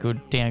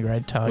good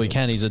downgrade target. We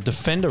can. He's a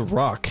defender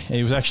ruck.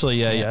 He was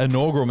actually a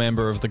inaugural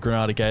member of the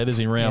Granada Gators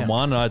in round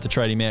one. I had to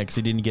trade him out because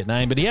he didn't get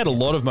named, but he had a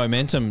lot of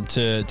momentum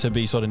to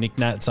be sort of Nick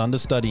Nat's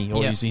understudy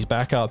or his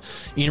backup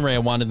in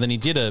round one, and then he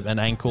did an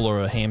ankle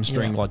or a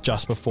hamstring like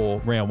just before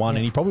round one,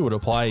 and he probably would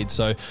have played.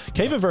 So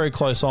keep a very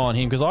close eye on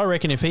him, because I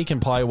reckon if he can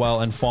play well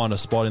and find a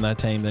spot in that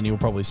team, then he'll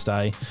probably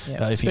stay.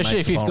 Especially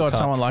if you've got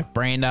someone like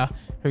Brander,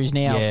 who's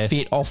now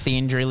fit off the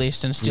injury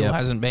list and still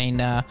hasn't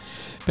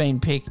been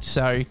picked.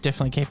 So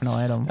definitely keep an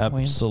eye out on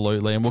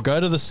Absolutely. And we'll go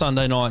to the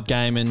Sunday night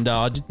game. And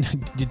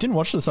you didn't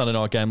watch the Sunday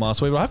night game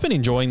last week, but I've been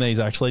enjoying these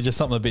actually, just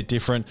something a bit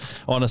different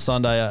on a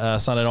Sunday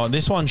night.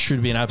 This one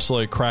should be an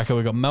absolute cracker.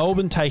 We've got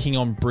Melbourne taking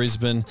on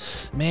Brisbane.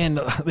 Man,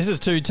 this is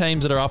two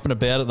teams that are up and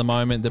about at the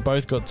moment. They've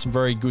both got some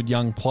very good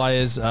young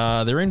players.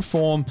 They're in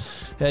form.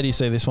 How do you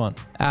see this one?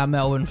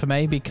 Melbourne for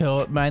me,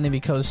 mainly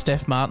because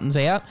Steph Martin's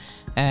out.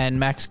 And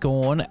Max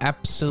Gawn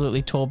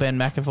absolutely tore Ben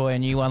McAvoy a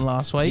new one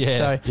last week.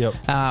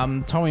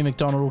 Tommy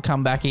McDonald will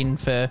come back in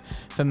for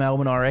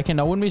Melbourne, I reckon.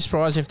 I wouldn't be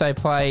surprised if they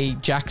play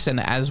Jackson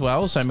as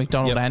well, so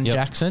McDonald and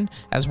Jackson,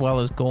 as well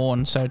as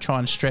Gawn. So try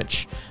and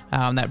stretch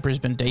that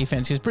Brisbane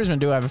defence, because Brisbane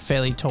do have a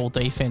fairly tall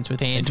defence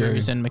with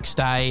Andrews and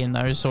McStay and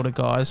those sort of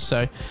guys.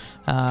 So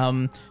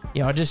I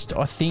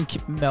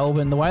think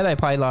Melbourne, the way they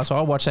played last night,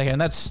 I watched that game.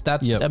 That's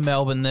a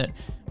Melbourne that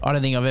I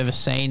don't think I've ever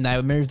seen.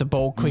 They moved the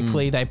ball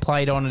quickly. They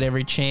played on at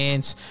every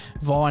chance.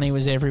 Viney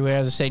was everywhere.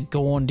 As I said,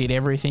 Gawn did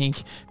everything.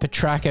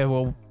 Petrarca,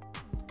 well,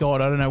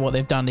 God, I don't know what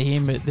they've done to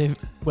him, but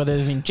whether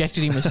they've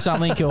injected him with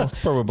something or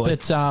probably.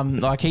 But I'm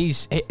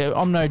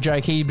no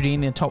joke. He'd be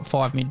in the top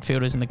 5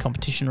 midfielders in the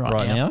competition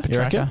right now.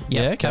 Petrarca,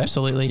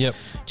 absolutely. Yep.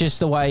 Just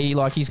the way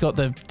he's got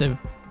the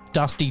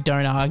dusty,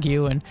 don't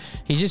argue, and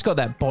he's just got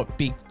that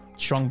big,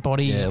 strong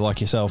body. Yeah, like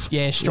yourself.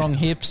 Yeah, strong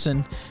hips,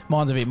 and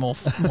mine's a bit more.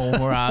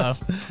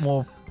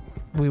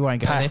 We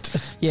won't go packed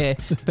there.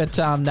 Yeah, but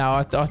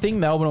no, I think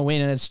Melbourne will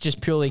win, and it's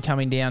just purely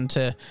coming down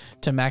to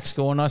Max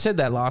Gawn. I said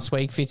that last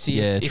week, Fitzy.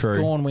 If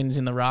Gawn wins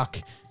in the ruck,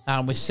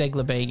 with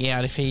Segler being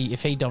out, if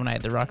he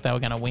dominated the ruck, they were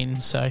going to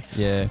win. So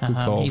good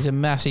call. He's a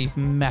massive,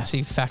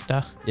 massive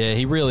factor. Yeah,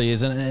 he really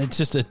is, and it's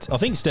just I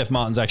think Steph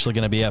Martin's actually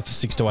going to be out for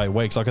 6 to 8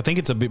 weeks. I think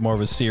it's a bit more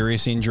of a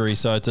serious injury,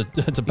 so it's a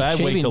bad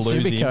week to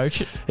lose him.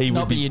 Coach. He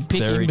would be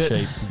very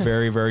cheap,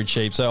 very, very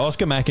cheap. So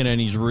Oscar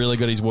McInerney's really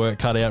got his work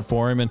cut out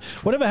for him. And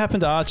whatever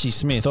happened to Archie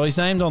Smith? He's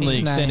named on the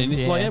extended.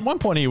 At one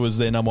point he was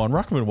their number one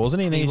ruckman,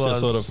 wasn't he? And he's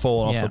just sort of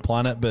fallen off the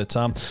planet. But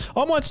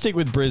I might stick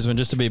with Brisbane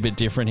just to be a bit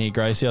different here,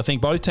 Gracie. I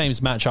think both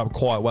teams match up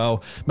quite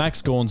well.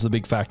 Max Gawn's the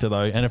big factor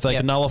though, and if they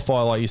can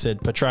nullify, like you said,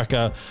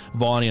 Petrarca,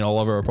 Viney and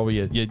Oliver are probably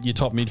your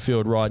top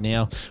midfield right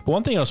now. But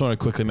one thing I just want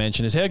to quickly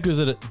mention is how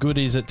good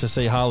is it to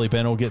see Harley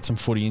Bennell get some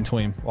footy into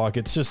him? Like,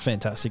 it's just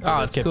fantastic that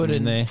they've kept him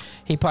in there.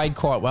 He played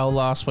quite well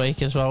last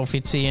week as well,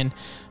 Fitzy, and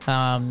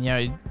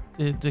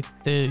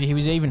he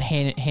was even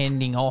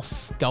handing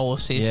off goal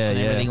assists and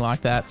everything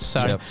like that.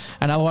 So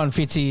another one,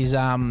 Fitzy, is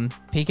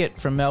Pickett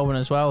from Melbourne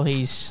as well.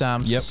 He's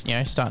starting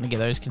to get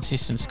those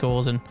consistent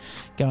scores and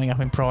going up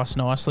in price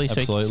nicely.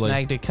 Absolutely. So he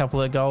snagged a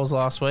couple of goals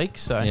last week.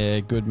 So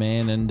yeah, good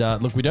man. And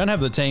look, we don't have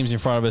the teams in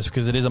front of us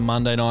because it is a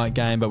Monday night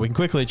game, but we can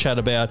quickly chat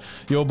about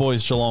your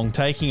boys Geelong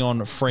taking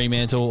on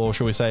Fremantle, or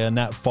should we say a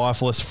Nat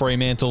Fifeless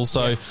Fremantle.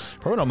 So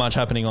probably not much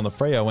happening on the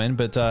Freo end,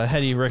 but how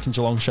do you reckon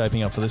Geelong's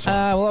shaping up for this one?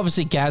 Well,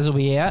 obviously Gaz will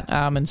be out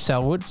and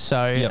Selwood.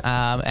 So it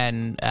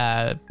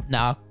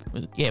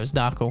was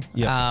Narkle.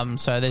 Yep.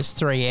 So there's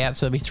 3 out,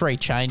 so there'll be 3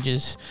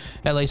 changes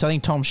at least. I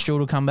think Tom Stewart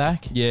will come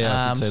back.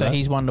 Yeah, so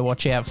he's one to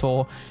watch out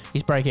for.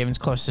 His break-even's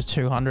close to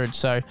 200,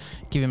 so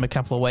give him a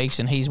couple of weeks,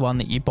 and he's one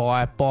that you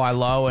buy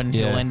low, and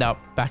he'll end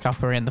up back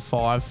up around the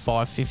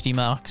 550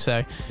 mark.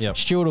 So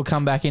Stewart will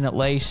come back in at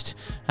least.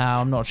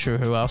 I'm not sure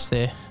who else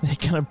they're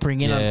going to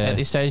bring in at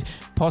this stage.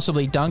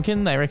 Possibly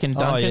Duncan. They reckon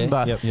Duncan,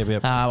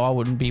 but I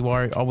wouldn't be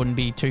worried. I wouldn't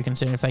be too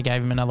concerned if they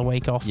gave him another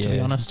week off, to be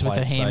honest, with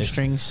a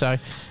hamstring. So,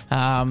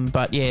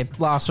 but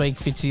last week,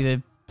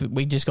 Fitzy,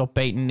 we just got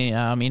beaten in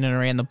and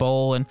around the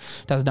ball, and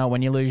doesn't know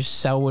when you lose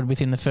Selwood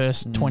within the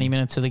first 20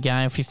 minutes of the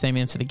game, 15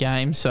 minutes of the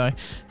game. So,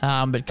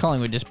 but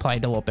Collingwood just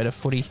played a lot better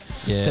footy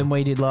than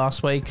we did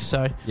last week.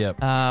 So,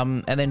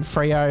 and then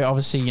Freo,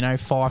 obviously,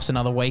 Fife's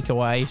another week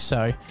away.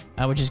 So,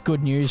 which is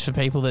good news for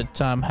people that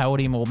held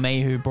him, or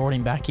me who brought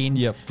him back in.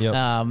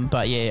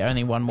 But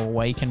only one more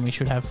week, and we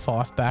should have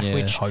Fife back,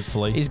 which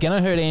hopefully is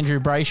going to hurt Andrew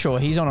Brayshaw.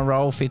 He's on a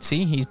roll,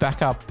 Fitzy. He's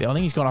back up. I think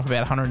he's gone up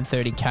about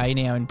 130k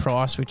now in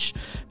price, which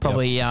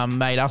probably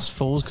made us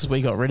fools because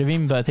we got rid of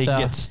him. But he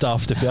gets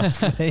stuffed, if you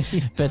ask me.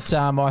 But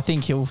I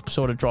think he'll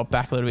sort of drop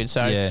back a little bit.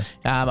 So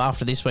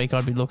after this week,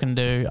 I'd be looking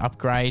to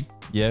upgrade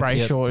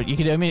Brayshaw. You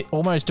could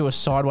almost do a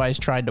sideways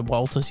trade to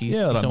Walters. He's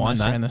I don't mind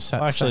that. Around the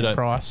I actually don't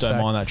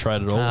mind that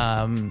trade at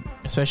all.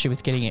 Especially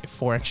with getting it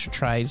 4 extra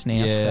trades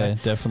now. Yeah,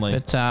 definitely.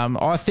 But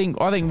I think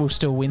we'll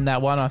still win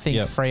that one. I think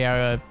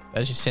Freo,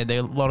 as you said, they're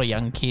a lot of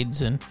young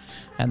kids and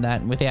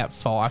that. And without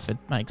Fife, it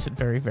makes it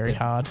very, very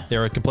hard.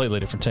 They're a completely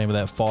different team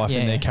without Fife,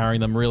 and they're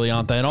carrying them, really,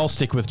 aren't they? And I'll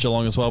stick with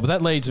Geelong as well. But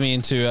that leads me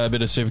into a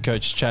bit of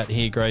Supercoach chat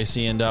here,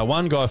 Gracie. And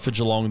one guy for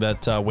Geelong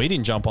that we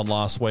didn't jump on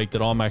last week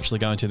that I'm actually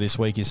going to this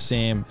week is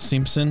Sam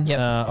Simpson. Yep.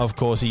 Of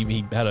course,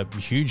 he had a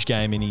huge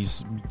game in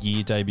his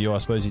year debut, I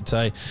suppose you'd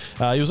say.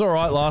 He was all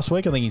right last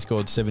week. I think he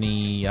scored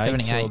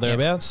 78 or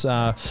thereabouts.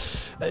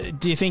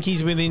 Do you think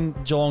he's within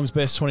Geelong's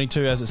best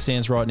 22 as it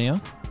stands right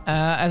now?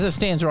 As it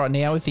stands right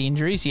now with the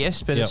injuries,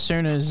 yes. But as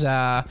soon as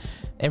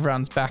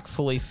everyone's back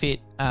fully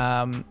fit,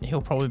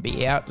 he'll probably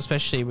be out,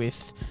 especially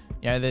with,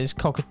 there's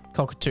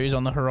cockatoos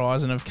on the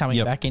horizon of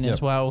coming back in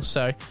as well.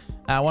 So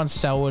once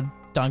Selwood,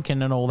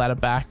 Duncan and all that are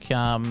back,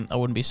 I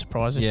wouldn't be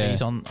surprised if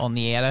he's on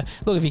the outer.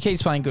 Look, if he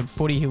keeps playing good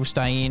footy, he'll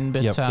stay in.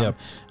 But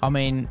I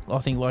mean, I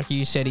think like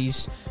you said,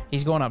 he's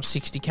gone up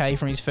 60k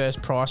from his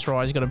first price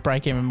rise. He's got a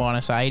break even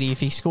minus 80. If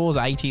he scores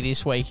 80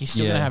 this week, he's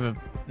still going to have a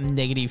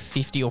negative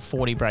 50 or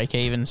 40 break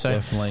even.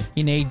 So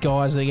you need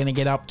guys that are going to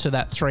get up to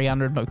that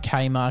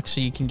 300k mark so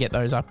you can get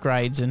those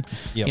upgrades.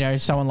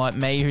 And someone like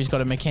me who's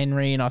got a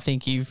McHenry, and I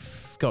think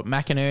you've got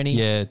McInerney.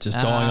 Yeah, just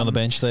dying on the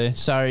bench there.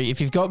 So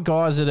if you've got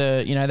guys that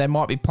are, they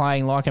might be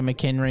playing like a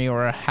McHenry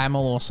or a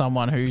Hamill or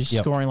someone who's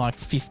scoring like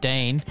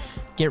 15,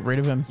 get rid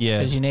of him. Yeah.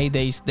 Because you need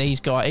these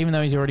guys. Even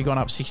though he's already gone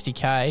up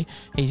 60k,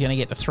 he's going to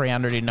get to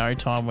 300 in no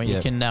time where you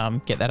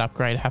can get that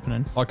upgrade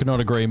happening. I could not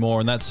agree more,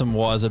 and that's some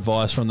wise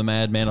advice from the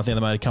madman. I think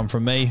that may have come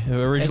from me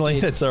originally.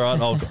 That's all right.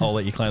 I'll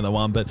let you claim that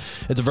one. But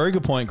it's a very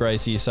good point,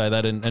 Gracie, you say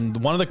that.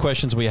 And one of the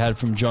questions we had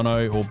from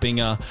Jono or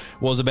Binger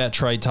was about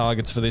trade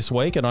targets for this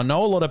week. And I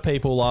know a lot of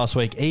people last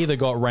week either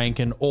got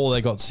Rankin or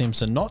they got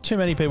Simpson. Not too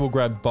many people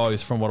grabbed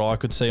both from what I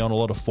could see on a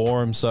lot of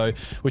forums. So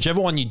whichever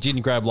one you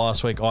didn't grab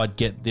last week, I'd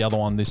get the other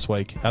one this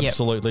week.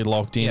 Absolutely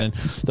locked in. And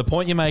the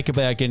point you make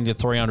about getting to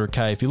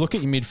 300k, if you look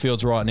at your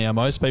midfields right now,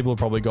 most people have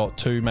probably got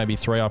 2, maybe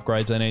 3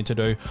 upgrades they need to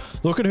do.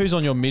 Look at who's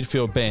on your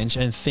midfield bench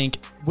and think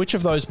which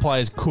of those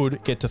players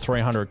could get to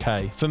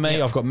 300k. For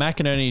me, I've got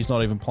McInerney, who's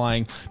not even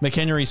playing.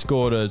 McHenry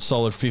scored a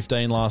solid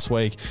 15 last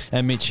week,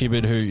 and Mitch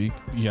Hibberd,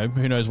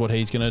 who knows what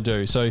he's going to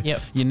do. So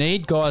you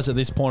need guys at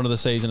this point of the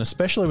season,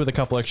 especially with a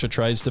couple extra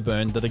trades to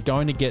burn, that are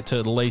going to get to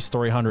at least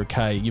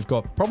 300k. You've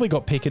probably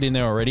got Pickett in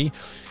there already.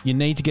 You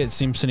need to get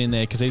Simpson in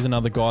there because he's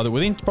another guy that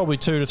within probably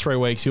 2 to 3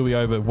 weeks he'll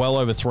be well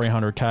over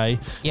 300k,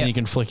 and you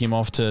can flick him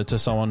off to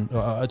someone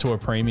to a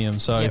premium.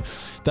 So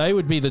they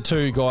would be the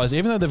 2 guys,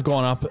 even though they've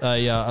gone up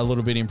a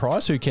little bit in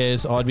price. Who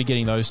cares? I'd be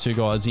getting those 2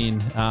 guys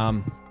in.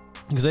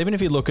 Because even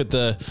if you look at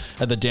the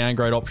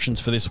downgrade options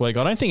for this week,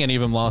 I don't think any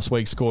of them last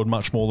week scored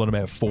much more than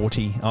about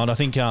 40. And I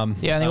think the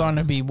only one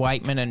would be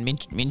Waitman and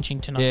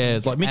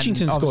Minchington. Like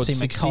Minchington scored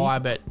 60. Mackay,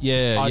 but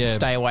I'd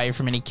stay away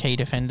from any key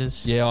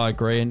defenders. Yeah, I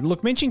agree. And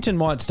look, Minchington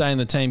might stay in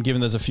the team given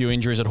there's a few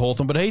injuries at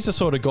Hawthorn, but he's the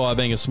sort of guy,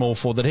 being a small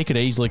forward, that he could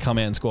easily come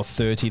out and score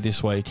 30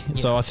 this week. Yeah.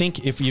 So I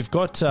think if you've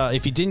got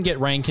if you didn't get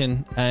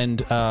Rankin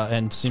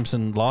and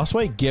Simpson last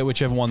week, get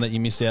whichever one that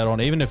you missed out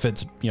on, even if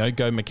it's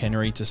go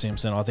McHenry to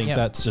Simpson. I think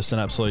that's just an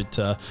absolute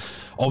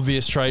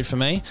obvious trade for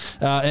me.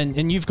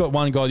 And you've got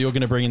one guy you're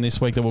going to bring in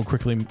this week that we'll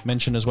quickly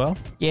mention as well.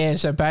 Yeah,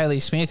 so Bailey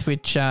Smith,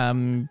 which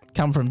come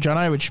from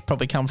Jono, which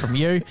probably come from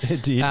you.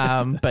 It did.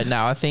 But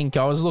no, I think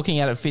I was looking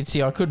at it,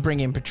 Fitzy. I could bring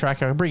in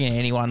Petracca. I could bring in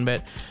anyone,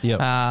 but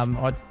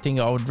I think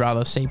I would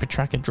rather see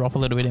Petracca drop a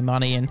little bit in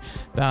money.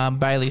 And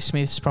Bailey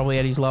Smith's probably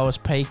at his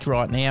lowest peak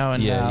right now.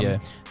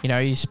 And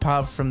he's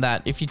apart from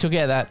that. If you took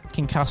out that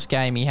concussed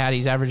game he had,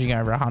 he's averaging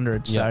over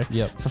 100. So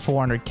for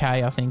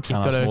 400k, I think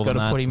you've got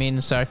to put him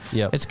in. So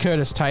it's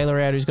Curtis Taylor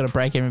out, who's got to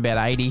break even about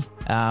 80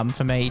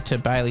 for me to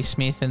Bailey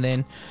Smith, and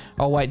then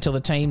I'll wait till the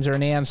teams are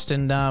announced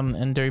and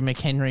do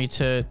McHenry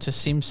to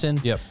Simpson.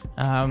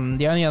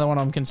 The only other one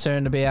I'm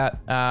concerned about,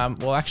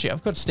 actually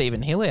I've got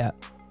Stephen Hill out.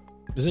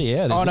 Is he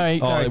out? Oh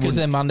no, because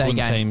they're Monday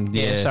game.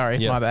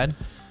 My bad.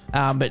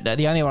 But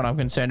the only one I'm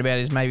concerned about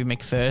is maybe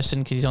McPherson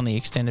because he's on the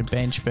extended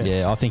bench. But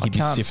I think he'd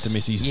be stiff to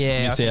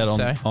miss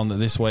out on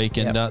this week.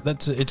 And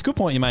it's a good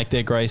point you make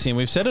there, Gracie. And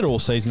we've said it all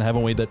season,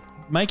 haven't we, that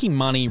making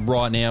money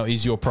right now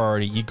is your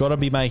priority. You've got to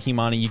be making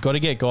money. You've got to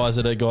get guys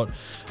that have got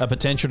a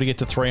potential to get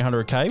to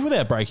 300k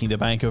without breaking the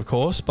bank, of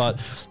course. But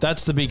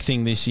that's the big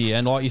thing this year.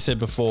 And like you said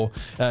before,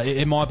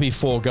 it might be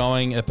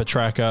foregoing a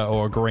Petracca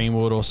or a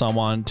Greenwood or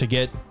someone to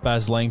get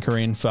Baz Lenker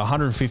in for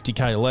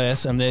 150k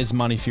less, and there's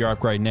money for your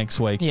upgrade next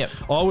week.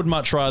 I would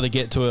much rather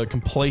get to a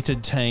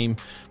completed team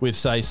with,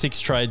 say,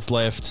 6 trades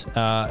left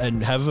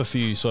and have a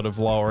few sort of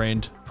lower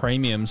end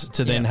premiums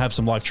to then have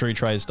some luxury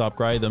trades to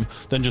upgrade them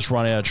than just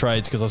run out of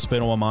trades because I've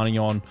spent all my money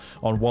on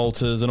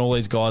Walters and all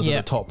these guys at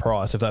the top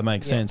price, if that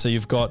makes sense. So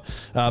you've got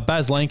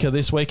Baz Lenker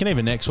this week, and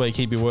even next week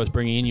he'd be worth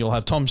bringing in. You'll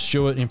have Tom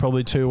Stewart in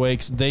probably 2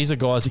 weeks. These are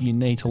guys that you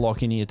need to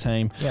lock into your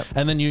team.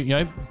 And then you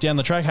know down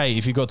the track, hey,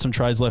 if you've got some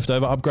trades left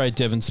over, upgrade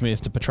Devon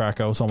Smith to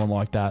Petracca or someone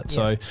like that.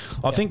 So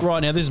I think right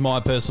now, this is my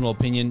personal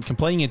opinion,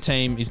 completing your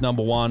team is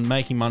number one,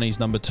 making money is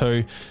number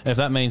two. And if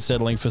that means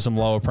settling for some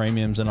lower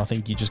premiums, then I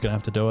think you're just going to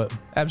have to do it.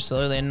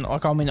 Absolutely. And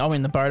like I'm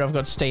in the boat. I've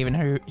got Stephen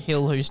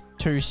Hill, who's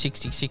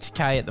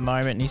 266k at the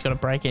moment, and he's got a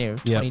break in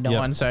of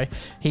 29. So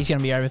he's going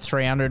to be over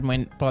 300.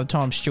 When by the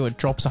time Stewart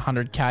drops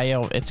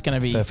 100k, it's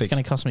going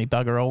to cost me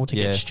bugger all to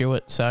get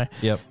Stewart. So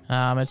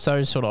it's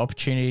those sort of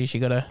opportunities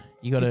you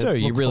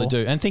really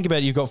do. And think about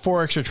it, you've got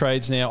 4 extra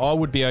trades now. I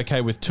would be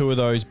okay with 2 of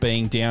those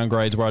being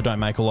downgrades where I don't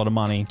make a lot of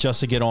money just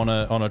to get on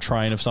a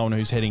train of someone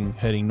who's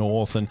heading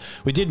north. And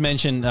we did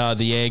mention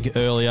the Egg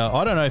earlier.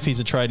 I don't know if he's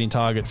a trading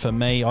target for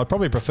me. I'd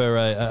probably prefer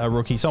a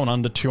rookie, someone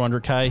under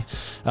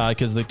 200k,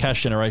 because the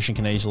cash generation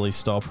can easily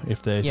stop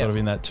if they're sort of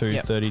in that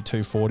 230,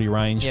 240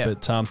 range.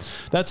 But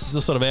that's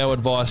the sort of our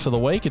advice for the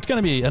week. It's going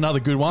to be another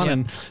good one,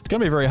 and it's going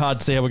to be very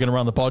hard to see how we're going to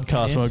run the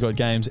podcast when we've got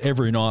games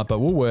every night, but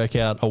we'll work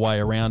out a way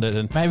around it.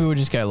 And maybe we'll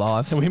just go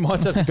live. We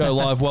might have to go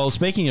live. Well,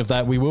 speaking of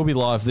that, we will be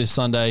live this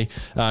Sunday.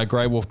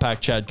 Grey Wolf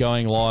Pack Chat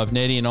going live.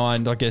 Nettie and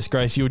I guess,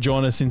 Grace, you'll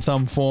join us in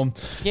some form.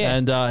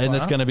 And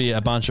that's going to be a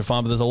bunch of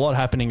fun. But there's a lot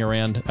happening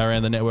around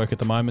the network at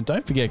the moment.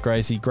 Don't forget,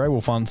 Gracie, Grey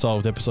Wolf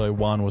Unsolved episode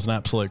 1 was an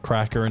absolute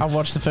cracker. And I've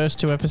watched the first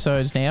 2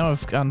 episodes now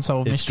of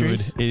Unsolved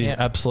Mysteries. Good. It is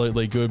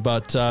absolutely good.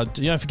 But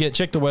don't forget,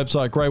 check the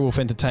website,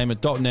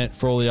 greywolfentertainment.net,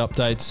 for all the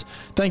updates.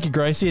 Thank you,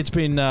 Gracie. It's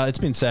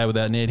been sad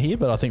without Ned here,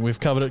 but I think we've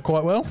covered it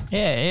quite well.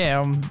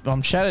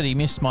 I'm shattered. He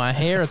missed my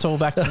hair. It's all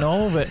back to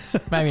normal,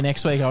 but maybe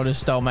next week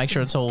I'll make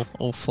sure it's all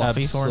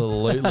fluffy for him.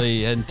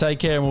 Absolutely. And take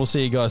care, and we'll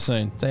see you guys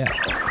soon. See ya.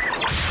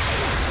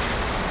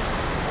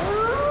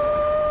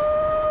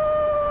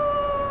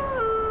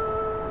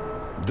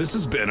 This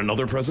has been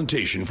another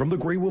presentation from the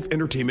Grey Wolf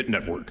Entertainment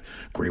Network,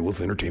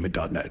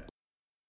 greywolfentertainment.net.